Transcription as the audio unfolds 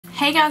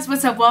Hey guys,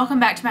 what's up? Welcome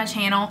back to my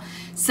channel.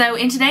 So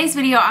in today's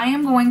video, I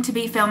am going to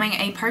be filming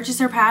a purchase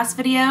or pass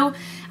video.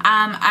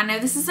 I know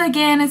this is,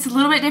 again, it's a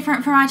little bit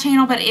different for my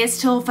channel, but it is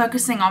still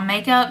focusing on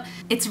makeup.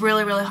 It's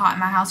really hot in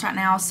my house right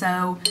now,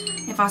 so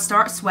if I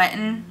start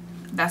sweating,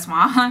 that's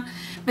why.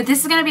 But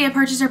this is going to be a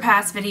purchase or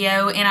pass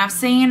video, and I've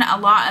seen a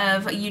lot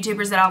of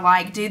YouTubers that I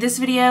like do this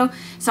video.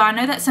 So I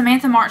know that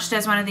Samantha March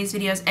does one of these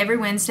videos every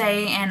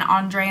Wednesday, and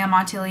Andrea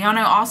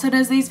Montiliano also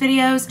does these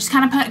videos. Just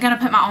kind of going to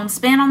put my own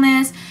spin on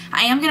this.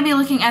 I am going to be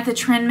looking at the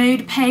Trend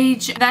Mood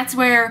page. That's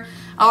where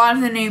a lot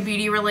of the new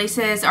beauty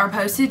releases are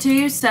posted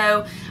to,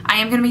 so I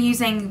am going to be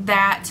using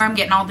that where I'm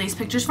getting all these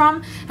pictures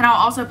from, and I'll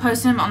also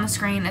post them on the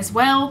screen as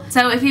well.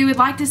 So if you would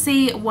like to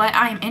see what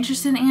I am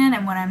interested in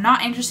and what I'm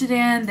not interested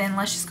in, then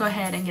let's just go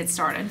ahead and get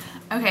started.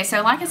 Okay,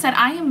 so like I said,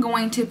 I am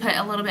going to put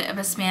a little bit of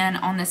a spin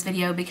on this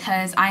video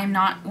because I am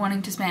not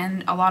wanting to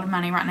spend a lot of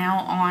money right now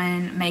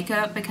on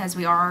makeup because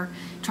we are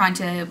trying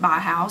to buy a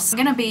house. I'm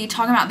going to be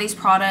talking about these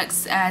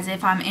products as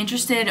if I'm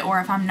interested or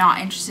if I'm not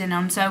interested in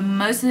them. So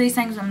most of these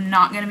things I'm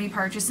not going to be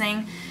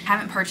purchasing. I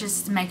haven't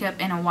purchased makeup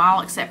in a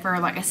while except for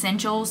like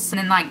essentials and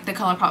then like the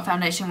Colourpop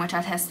foundation, which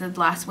I tested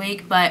last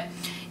week. But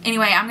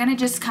anyway, I'm going to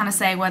just kind of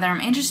say whether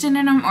I'm interested in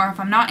them or if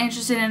I'm not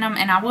interested in them,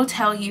 and I will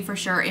tell you for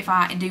sure if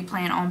I do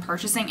plan on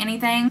purchasing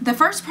anything. The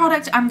first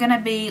product I'm going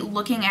to be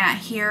looking at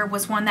here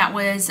was one that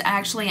was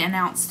actually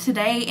announced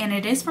today, and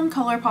it is from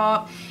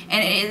Colourpop,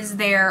 and it is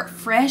their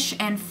Fresh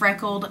and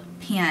Freckled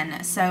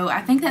Pen. So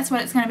I think that's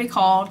what it's going to be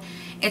called.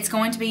 It's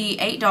going to be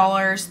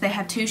 $8. They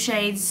have two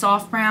shades,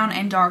 soft brown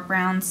and dark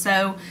brown.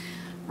 So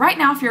right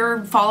now, if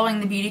you're following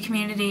the beauty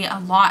community, a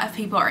lot of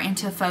people are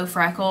into faux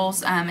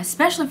freckles,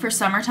 especially for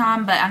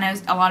summertime, but I know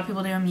a lot of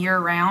people do them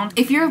year-round.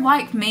 If you're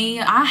like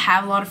me, I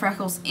have a lot of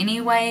freckles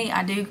anyway.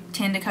 I do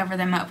tend to cover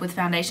them up with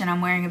foundation.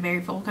 I'm wearing a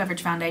very full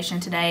coverage foundation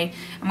today.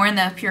 I'm wearing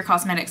the Pure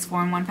Cosmetics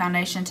 4-in-1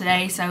 foundation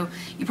today, so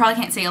you probably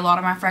can't see a lot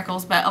of my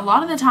freckles, but a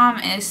lot of the time,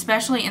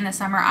 especially in the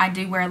summer, I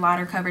do wear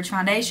lighter coverage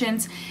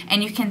foundations,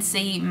 and you can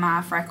see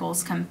my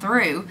freckles come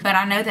through. But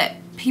I know that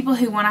people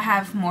who want to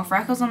have more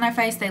freckles on their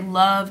face, they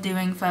love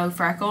doing faux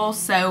freckles.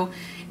 So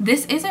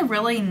this is a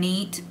really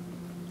neat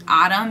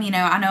item. You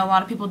know, I know a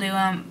lot of people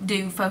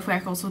do faux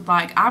freckles with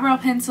like eyebrow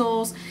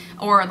pencils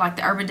or like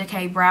the Urban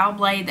Decay brow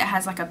blade that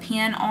has like a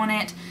pen on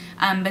it.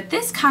 But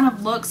this kind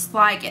of looks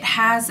like it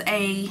has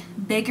a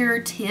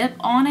bigger tip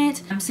on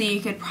it. So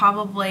you could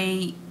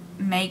probably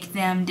make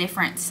them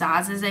different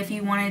sizes if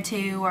you wanted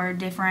to, or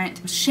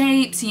different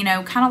shapes, you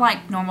know, kind of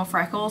like normal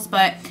freckles.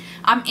 But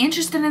I'm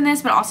interested in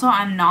this, but also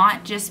I'm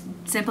not, just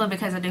simply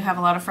because I do have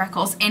a lot of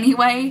freckles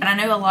anyway. But I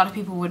know a lot of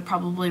people would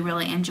probably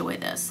really enjoy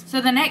this.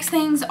 So the next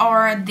things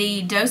are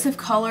the Dose of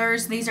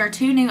Colors. These are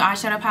two new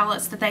eyeshadow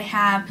palettes that they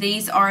have.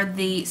 These are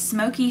the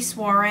Smoky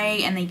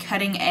Soiree and the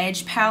Cutting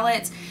Edge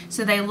palettes.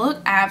 So they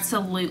look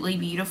absolutely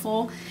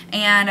beautiful.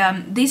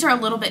 And these are a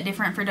little bit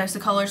different for Dose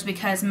of Colors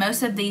because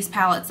most of these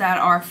palettes that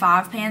are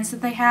 5 pans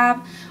that they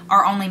have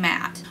are only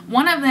matte.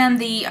 One of them,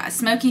 the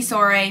Smoky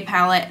Soiree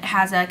palette,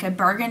 has like a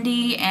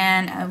burgundy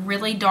and a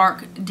really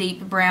dark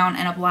deep brown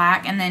and a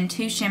black, and then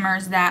two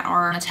shimmers that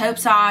are on a taupe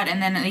side,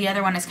 and then the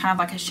other one is kind of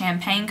like a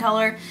champagne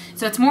color.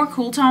 So it's more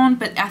cool tone,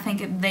 but I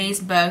think these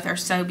both are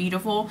so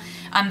beautiful.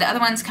 The other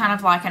one's kind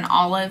of like an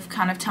olive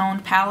kind of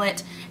toned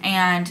palette,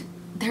 and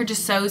they're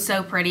just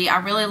so pretty. I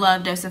really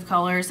love Dose of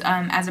Colors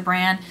as a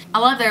brand. I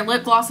love their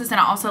lip glosses,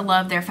 and I also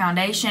love their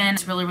foundation.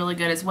 It's really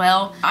good as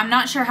well. I'm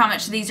not sure how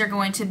much these are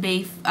going to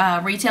be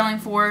retailing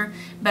for,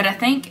 but I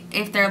think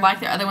if they're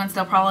like the other ones,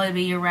 they'll probably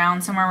be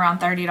around somewhere around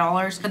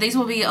 $30. But these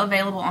will be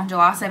available on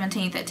July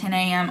 17th at 10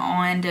 a.m.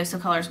 on Dose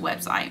of Colors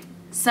website.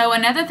 So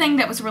another thing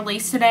that was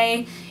released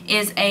today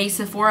is a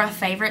Sephora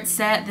favorite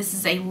set. This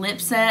is a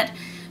lip set.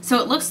 So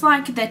it looks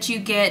like that you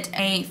get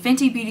a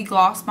Fenty Beauty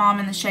Gloss Balm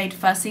in the shade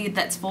Fussy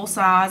that's full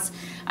size,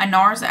 a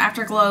NARS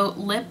Afterglow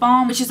Lip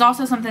Balm, which is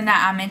also something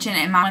that I mentioned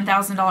in my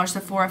 $1,000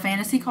 Sephora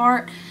Fantasy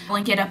Cart. I'll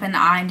link it up in the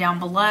eye and down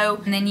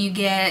below. And then you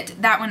get,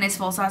 that one is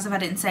full size if I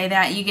didn't say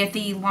that, you get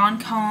the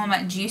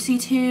Lancome Juicy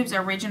Tubes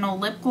Original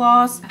Lip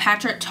Gloss,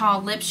 Patrick Ta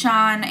Lip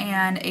Shine,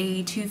 and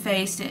a Too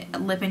Faced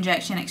Lip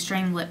Injection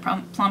Extreme Lip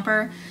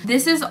Plumper.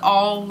 This is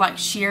all like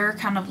sheer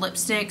kind of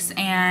lipsticks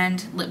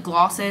and lip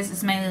glosses.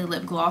 It's mainly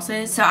lip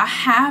glosses. So I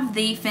have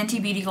the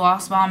Fenty Beauty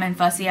Gloss Balm in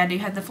Fussy. I do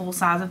have the full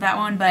size of that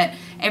one, but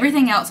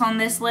everything else on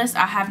this list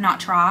I have not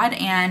tried,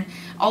 and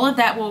all of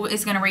that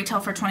is going to retail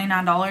for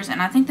 $29,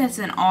 and I think that's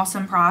an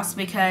awesome price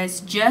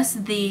because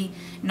just the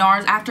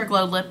NARS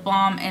Afterglow Lip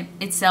Balm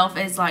itself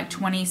is like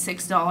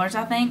 $26,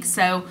 I think.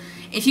 So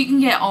if you can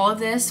get all of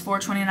this for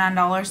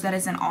 $29, that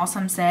is an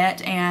awesome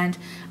set, and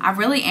I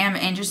really am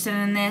interested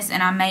in this,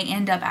 and I may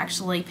end up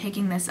actually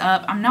picking this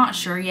up. I'm not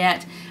sure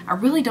yet. I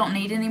really don't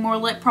need any more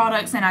lip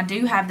products, and I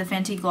do have the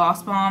Fenty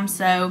Gloss Balm,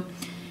 so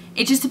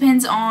it just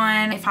depends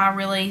on if I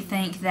really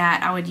think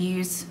that I would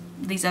use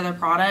these other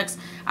products.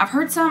 I've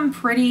heard some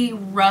pretty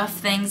rough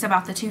things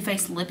about the Too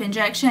Faced lip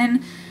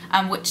injection,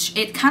 which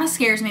it kind of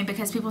scares me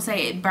because people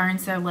say it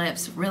burns their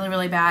lips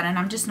really bad, and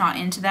I'm just not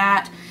into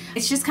that.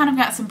 It's just kind of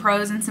got some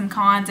pros and some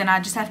cons, and I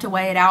just have to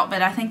weigh it out,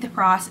 but I think the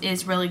price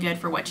is really good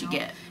for what you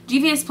get.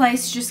 Juvia's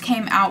Place just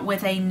came out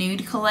with a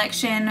nude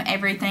collection,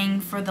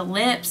 everything for the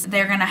lips.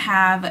 They're going to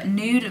have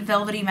nude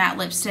velvety matte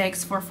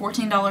lipsticks for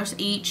 $14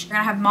 each. They're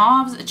going to have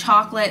mauves,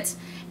 chocolates,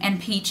 and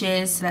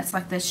peaches. That's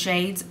like the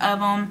shades of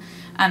them.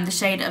 The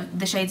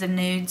shades of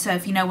nude. So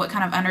if you know what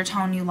kind of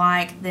undertone you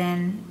like,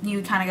 then you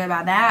would kind of go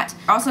by that.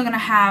 We're also going to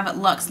have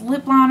luxe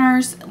lip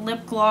liners,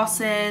 lip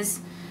glosses,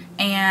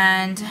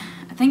 and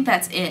I think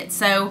that's it.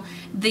 So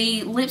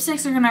the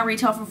lipsticks are going to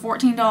retail for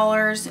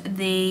 $14.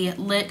 The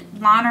lip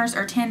liners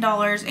are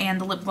 $10, and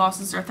the lip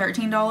glosses are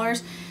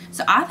 $13.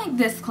 So I think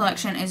this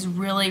collection is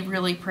really,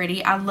 really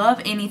pretty. I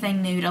love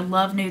anything nude. I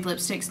love nude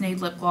lipsticks,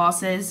 nude lip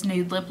glosses,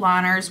 nude lip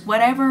liners.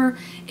 Whatever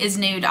is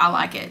nude, I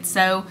like it.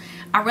 So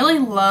I really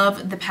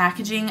love the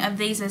packaging of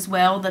these as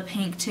well. The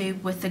pink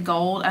tube with the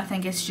gold, I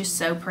think it's just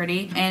so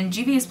pretty. And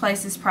Juvia's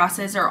Place's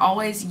prices are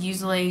always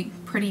usually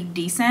pretty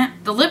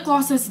decent. The lip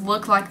glosses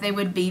look like they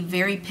would be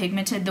very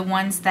pigmented. The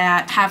ones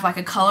that have like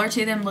a color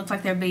to them look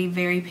like they'd be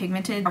very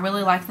pigmented. I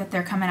really like that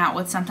they're coming out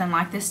with something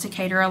like this to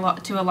cater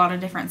to a lot of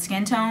different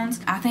skin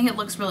tones. I think it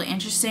looks really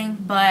interesting,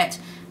 but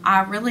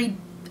I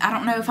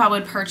don't know if I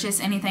would purchase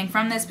anything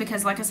from this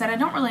because, like I said, I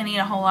don't really need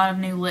a whole lot of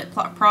new lip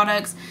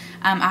products.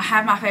 I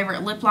have my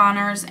favorite lip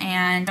liners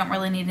and don't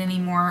really need any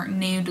more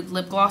nude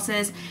lip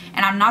glosses.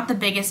 And I'm not the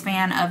biggest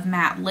fan of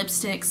matte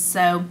lipsticks,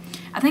 so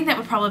I think that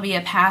would probably be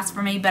a pass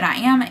for me. But I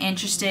am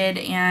interested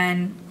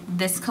in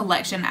this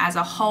collection as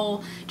a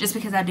whole just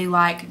because I do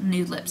like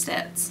nude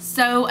lipsticks.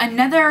 So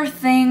another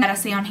thing that I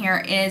see on here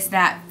is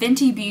that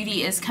Fenty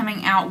Beauty is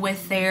coming out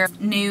with their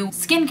new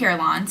skincare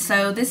line.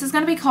 So this is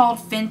going to be called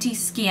Fenty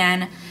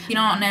Skin. If you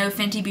don't know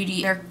Fenty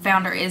Beauty, their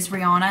founder is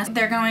Rihanna.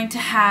 They're going to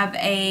have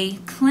a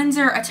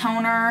cleanser, a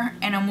toner,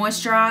 and a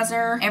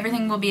moisturizer.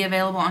 Everything will be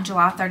available on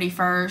July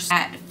 31st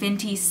at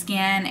Fenty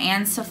Skin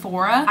and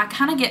Sephora. I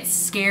kind of get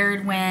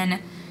scared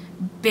when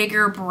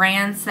bigger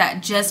brands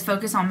that just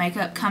focus on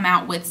makeup come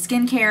out with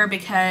skincare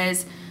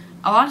because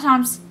a lot of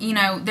times, you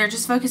know, they're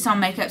just focused on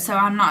makeup, so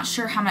I'm not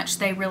sure how much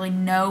they really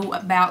know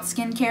about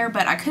skincare,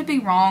 but I could be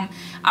wrong.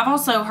 I've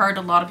also heard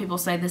a lot of people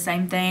say the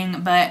same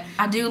thing, but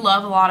I do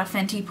love a lot of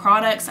Fenty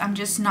products. I'm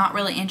just not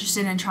really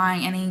interested in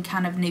trying any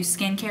kind of new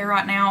skincare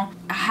right now.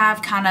 I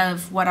have kind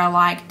of what I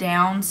like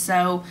down,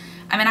 so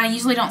I mean, I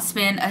usually don't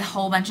spend a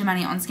whole bunch of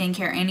money on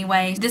skincare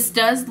anyway. This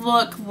does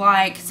look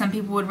like some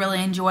people would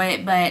really enjoy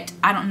it, but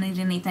I don't need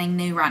anything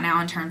new right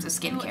now in terms of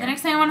skincare. The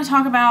next thing I want to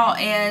talk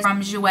about is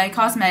from Jouer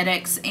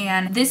Cosmetics,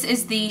 and this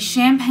is the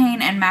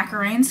Champagne and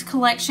Macaroons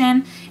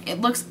collection. It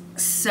looks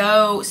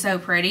so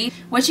pretty.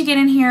 What you get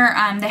in here,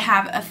 they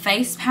have a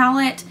face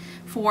palette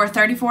for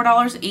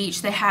 $34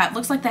 each.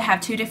 Looks like they have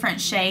two different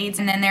shades,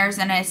 and then there's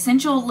an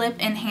Essential Lip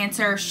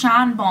Enhancer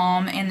Shine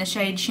Balm in the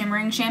shade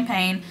Shimmering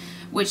Champagne,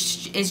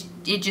 which is,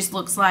 it just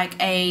looks like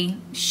a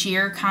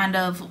sheer kind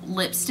of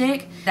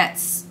lipstick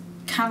that's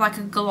kind of like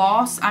a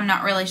gloss. I'm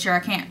not really sure. I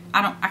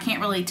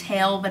can't really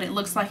tell, but it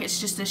looks like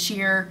it's just a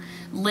sheer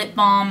lip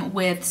balm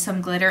with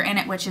some glitter in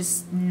it, which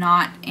is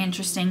not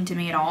interesting to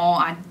me at all.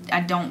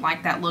 I don't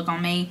like that look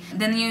on me.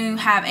 Then you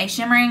have a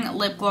shimmering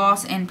lip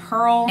gloss in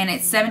Pearl, and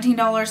it's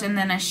 $17, and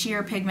then a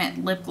sheer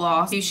pigment lip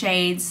gloss, two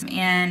shades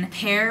in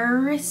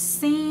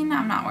Parisienne.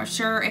 I'm not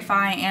sure if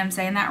I am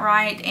saying that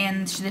right,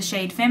 and the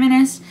shade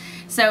Feminist.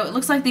 So it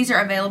looks like these are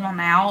available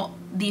now.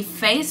 The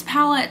face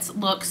palettes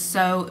look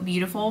so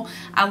beautiful.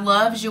 I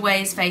love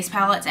Jouer's face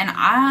palettes, and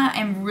I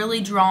am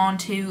really drawn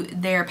to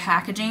their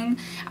packaging.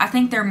 I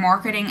think their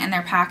marketing and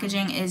their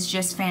packaging is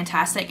just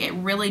fantastic. It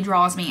really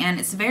draws me in.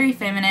 It's very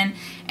feminine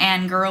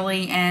and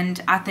girly,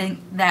 and I think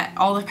that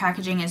all the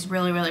packaging is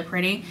really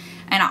pretty.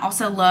 And I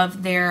also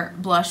love their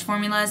blush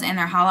formulas and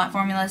their highlight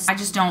formulas. I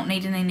just don't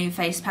need any new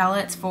face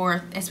palettes,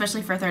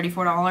 especially for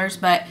 $34,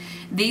 but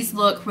these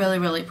look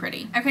really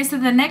pretty. Okay, so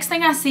the next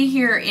thing I see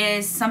here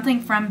is something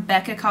from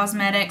Becca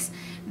Cosmetics.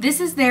 This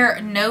is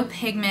their No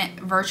Pigment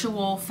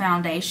Virtual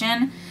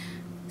Foundation.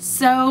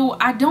 So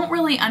I don't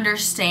really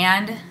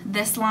understand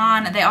this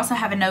line. They also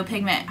have a no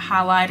pigment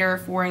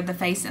highlighter for the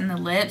face and the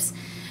lips.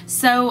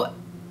 So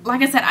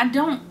like I said, I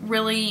don't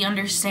really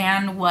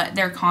understand what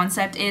their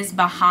concept is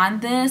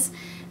behind this.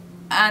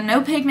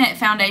 No pigment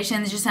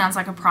foundation just sounds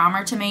like a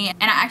primer to me.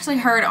 And I actually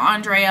heard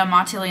Andrea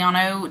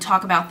Montiliano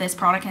talk about this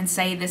product and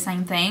say the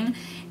same thing.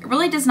 It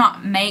really does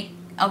not make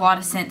a lot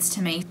of sense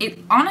to me. It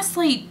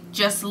honestly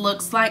just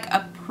looks like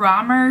a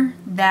primer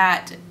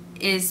that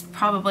is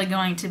probably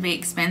going to be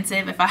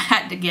expensive if I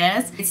had to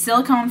guess. It's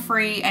silicone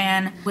free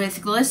and with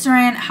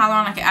glycerin,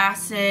 hyaluronic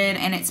acid,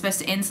 and it's supposed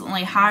to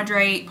instantly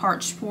hydrate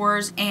parched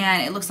pores,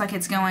 and it looks like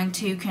it's going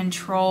to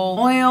control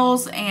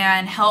oils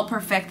and help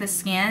perfect the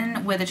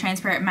skin with a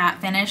transparent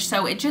matte finish.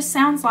 So it just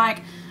sounds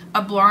like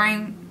a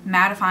blurring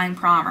mattifying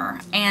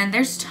primer, and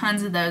there's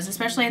tons of those,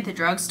 especially at the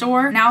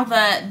drugstore. Now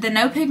the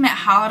no pigment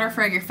highlighter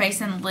for your face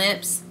and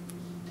lips,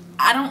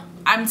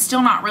 I'm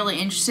still not really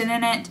interested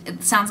in it.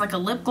 It sounds like a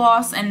lip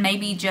gloss and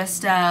maybe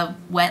just a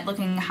wet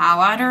looking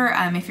highlighter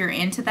if you're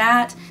into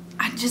that.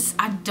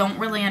 I don't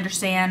really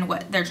understand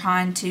what they're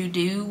trying to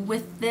do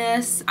with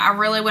this. I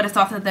really would have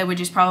thought that they would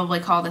just probably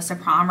call this a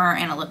primer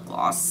and a lip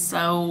gloss.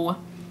 So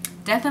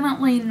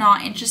definitely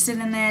not interested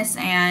in this,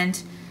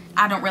 and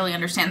I don't really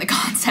understand the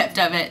concept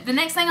of it. The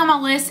next thing on my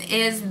list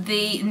is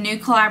the new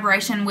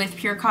collaboration with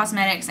Pure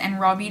Cosmetics and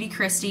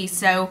RawBeautyKristi.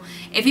 So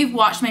if you've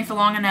watched me for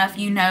long enough,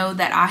 you know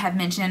that I have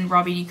mentioned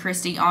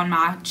RawBeautyKristi on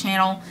my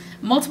channel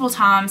multiple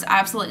times. I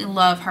absolutely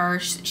love her.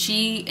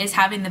 She is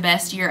having the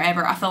best year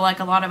ever. I feel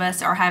like a lot of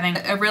us are having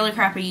a really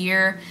crappy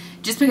year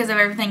just because of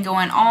everything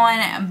going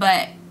on,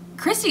 but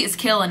Kristi is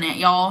killing it,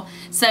 y'all.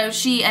 So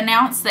she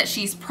announced that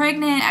she's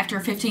pregnant after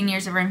 15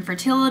 years of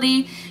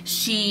infertility.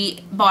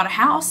 She bought a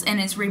house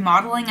and is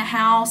remodeling a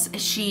house.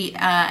 She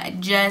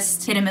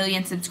just hit 1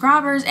 million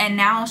subscribers, and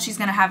now she's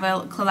going to have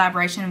a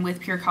collaboration with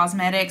Pure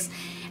Cosmetics.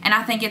 And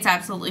I think it's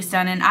absolutely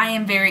stunning. I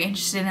am very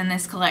interested in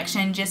this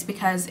collection just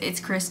because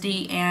it's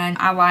Kristi and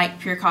I like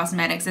Pure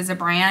Cosmetics as a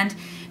brand.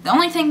 The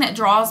only thing that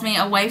draws me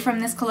away from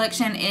this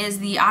collection is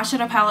the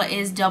eyeshadow palette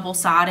is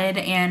double-sided,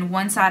 and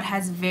one side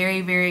has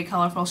very, very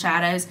colorful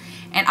shadows,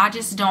 and I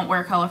just don't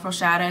wear colorful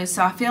shadows,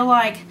 so I feel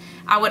like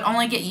I would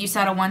only get use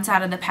out of one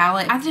side of the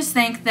palette. I just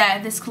think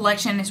that this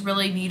collection is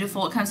really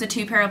beautiful. It comes with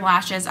 2 pair of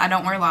lashes. I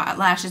don't wear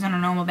lashes on a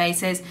normal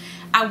basis.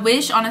 I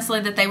wish, honestly,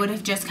 that they would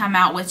have just come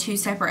out with 2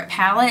 separate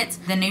palettes,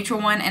 the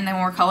neutral one and the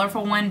more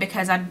colorful one,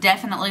 because I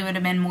definitely would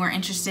have been more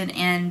interested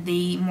in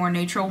the more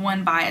neutral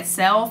one by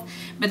itself.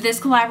 But this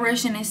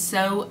collaboration is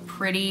so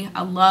pretty.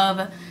 I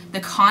love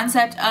the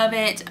concept of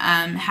it,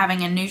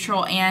 having a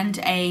neutral and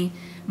a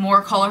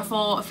more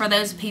colorful for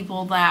those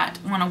people that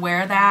want to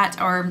wear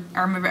that or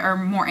are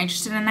more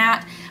interested in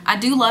that. I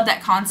do love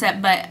that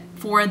concept, but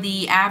for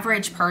the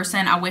average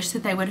person, I wish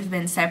that they would have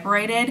been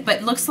separated. But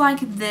it looks like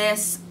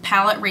this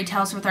palette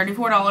retails for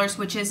 $34,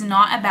 which is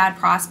not a bad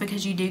price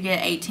because you do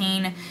get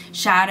 18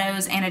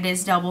 shadows and it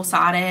is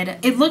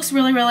double-sided. It looks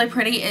really, really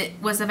pretty. It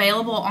was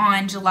available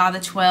on July the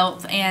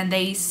 12th and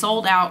they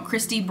sold out.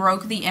 Kristi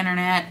broke the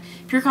internet.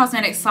 Pure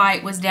Cosmetics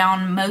site was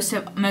down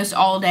most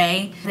all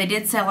day. They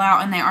did sell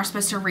out and they are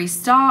supposed to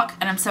restock,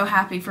 and I'm so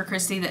happy for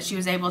Kristi that she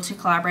was able to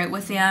collaborate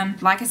with them.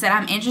 Like I said,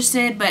 I'm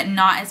interested, but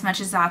not as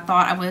much as I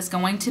thought I was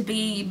going to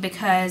be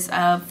because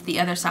of the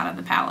other side of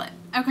the palette.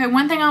 Okay,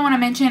 one thing I want to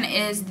mention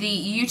is the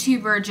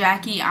YouTuber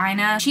Jackie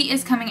Aina. She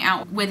is coming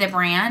out with a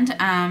brand.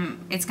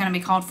 It's going to be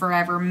called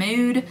Forever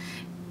Mood.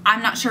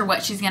 I'm not sure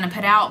what she's going to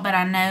put out, but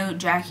I know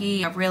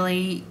Jackie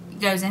really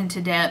goes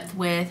into depth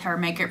with her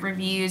makeup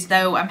reviews,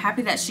 though I'm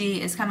happy that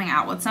she is coming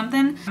out with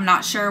something. I'm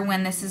not sure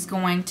when this is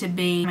going to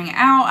be coming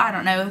out. I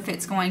don't know if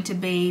it's going to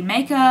be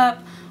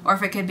makeup or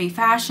if it could be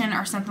fashion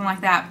or something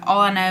like that.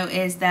 All I know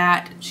is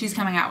that she's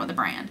coming out with a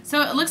brand.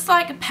 So it looks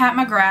like Pat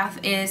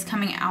McGrath is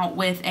coming out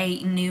with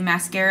a new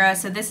mascara.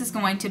 So this is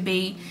going to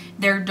be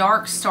their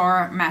Dark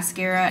Star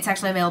mascara. It's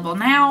actually available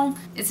now.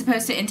 It's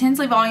supposed to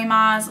intensely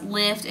volumize,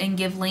 lift, and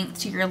give length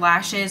to your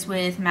lashes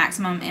with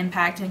maximum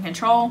impact and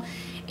control.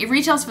 It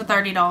retails for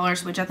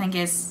 $30, which I think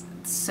is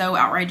so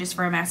outrageous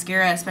for a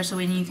mascara,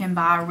 especially when you can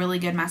buy really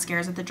good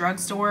mascaras at the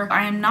drugstore.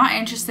 I am not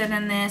interested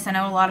in this. I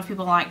know a lot of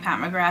people like Pat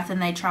McGrath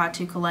and they try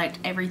to collect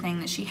everything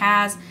that she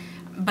has,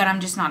 but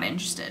I'm just not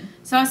interested.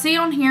 So I see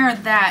on here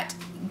that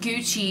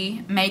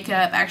Gucci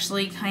makeup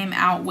actually came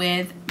out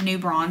with new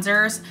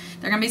bronzers.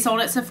 They're going to be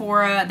sold at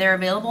Sephora. They're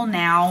available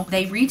now.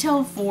 They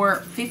retail for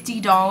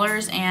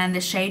 $50 and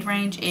the shade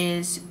range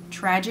is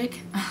tragic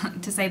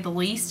to say the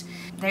least.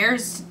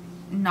 There's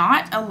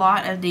not a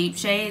lot of deep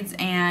shades,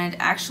 and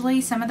actually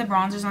some of the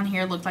bronzers on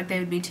here look like they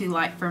would be too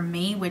light for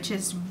me, which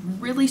is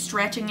really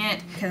stretching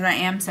it because I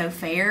am so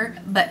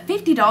fair. But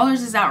 $50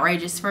 is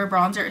outrageous for a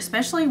bronzer,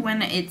 especially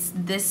when it's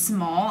this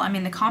small. I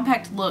mean, the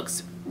compact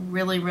looks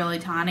really, really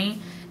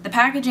tiny. The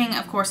packaging,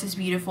 of course, is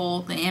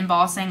beautiful. The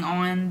embossing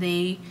on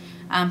the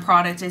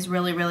product is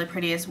really, really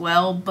pretty as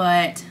well,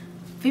 but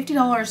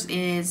 $50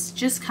 is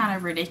just kind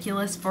of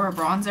ridiculous for a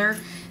bronzer,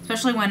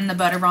 especially when the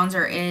butter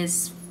bronzer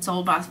is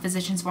sold by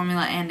Physicians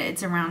Formula and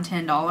it's around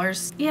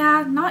 $10.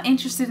 Yeah, not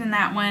interested in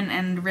that one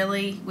and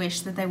really wish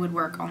that they would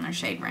work on their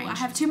shade range. I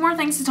have 2 more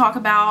things to talk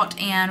about,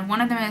 and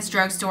one of them is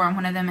drugstore and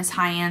one of them is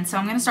high-end. So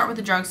I'm going to start with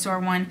the drugstore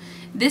one.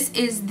 This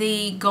is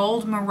the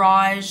Gold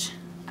Mirage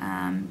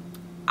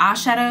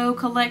eyeshadow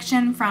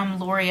collection from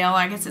L'Oreal.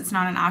 I guess it's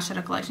not an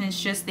eyeshadow collection, it's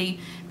just the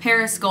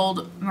Paris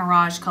Gold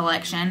Mirage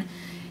collection.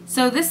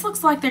 So this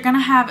looks like they're going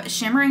to have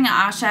shimmering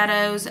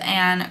eyeshadows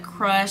and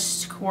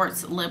crushed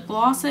quartz lip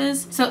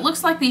glosses. So it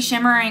looks like these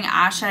shimmering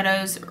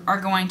eyeshadows are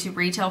going to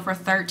retail for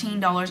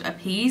 $13 a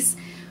piece,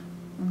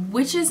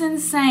 which is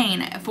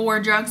insane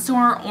for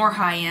drugstore or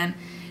high-end.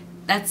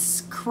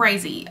 That's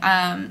crazy.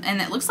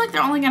 And it looks like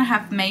they're only going to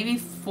have maybe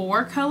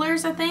 4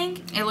 colors, I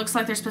think. It looks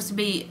like they're supposed to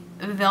be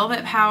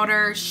Velvet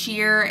Powder,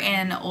 Sheer,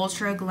 and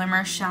Ultra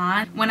Glimmer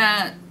Shine. When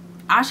a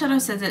eyeshadow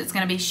says that it's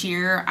going to be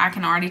sheer, I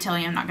can already tell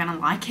you I'm not going to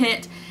like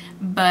it.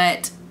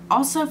 But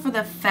also for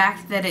the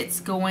fact that it's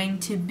going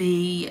to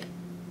be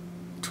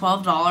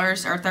 $12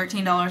 or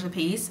 $13 a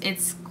piece,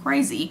 it's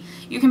crazy.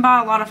 You can buy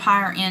a lot of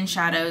higher end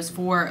shadows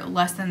for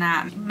less than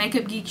that.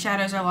 Makeup Geek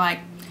shadows are like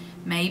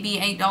maybe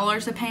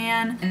 $8 a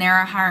pan, and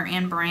they're a higher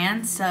end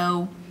brand,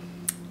 so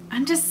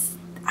I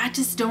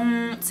just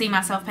don't see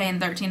myself paying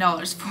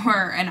 $13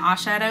 for an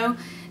eyeshadow.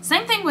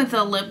 Same thing with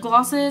the lip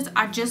glosses.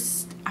 I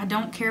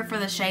don't care for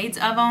the shades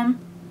of them.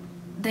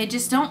 They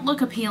just don't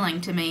look appealing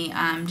to me,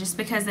 just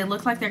because they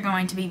look like they're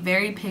going to be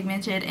very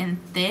pigmented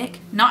and thick.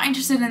 Not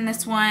interested in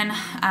this one.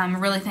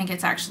 Really think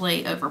it's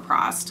actually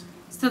overpriced.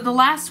 So the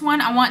last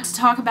one I want to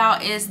talk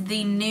about is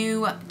the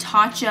new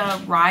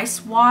Tatcha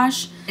Rice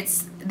Wash.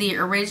 It's the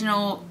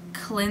original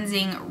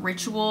cleansing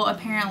ritual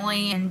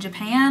apparently in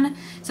Japan.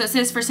 So it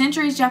says, for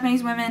centuries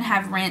Japanese women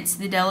have rinsed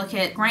the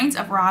delicate grains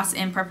of rice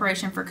in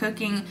preparation for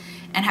cooking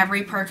and have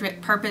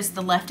repurposed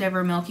the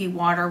leftover milky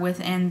water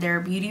within their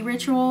beauty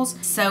rituals.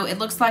 So it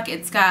looks like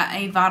it's got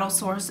a vital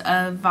source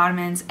of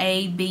vitamins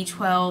A,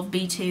 B12,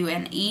 B2,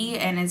 and E,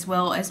 and as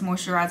well as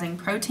moisturizing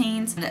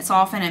proteins that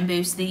soften and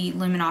boost the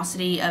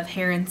luminosity of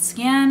hair and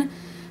skin.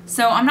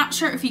 So I'm not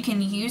sure if you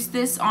can use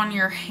this on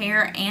your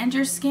hair and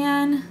your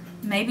skin.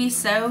 Maybe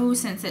so,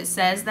 since it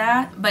says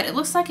that, but it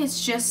looks like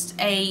it's just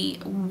a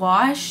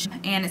wash,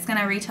 and it's going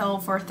to retail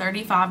for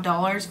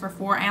 $35 for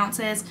 4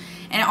 ounces,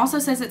 and it also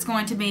says it's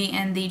going to be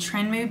in the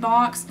Trend Mood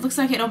box. Looks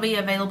like it'll be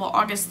available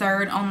August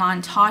 3rd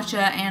online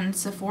Tatcha and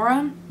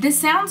Sephora. This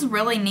sounds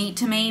really neat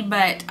to me,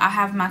 but I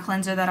have my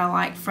cleanser that I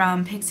like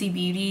from Pixie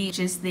Beauty, which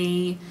is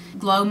the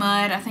Glow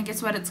Mud, I think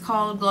it's what it's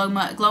called,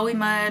 Glowy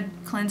Mud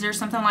cleanser,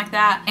 something like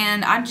that,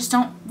 and I just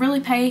don't really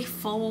pay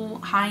full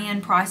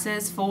high-end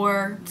prices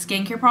for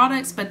skincare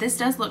products, but this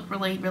does look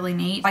really, really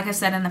neat. Like I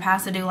said in the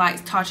past, I do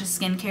like Tatcha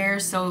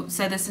skincare, so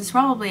this is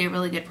probably a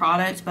really good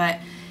product, but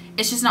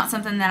it's just not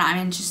something that I'm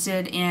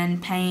interested in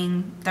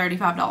paying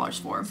 $35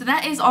 for. So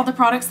that is all the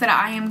products that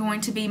I am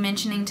going to be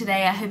mentioning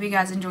today. I hope you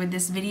guys enjoyed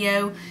this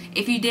video.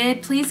 If you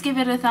did, please give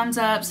it a thumbs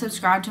up,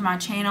 subscribe to my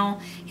channel,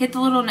 hit the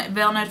little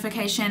bell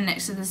notification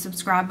next to the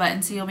subscribe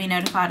button so you'll be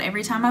notified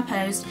every time I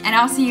post, and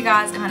I'll see you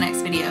guys in my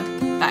next video.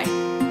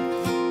 Bye.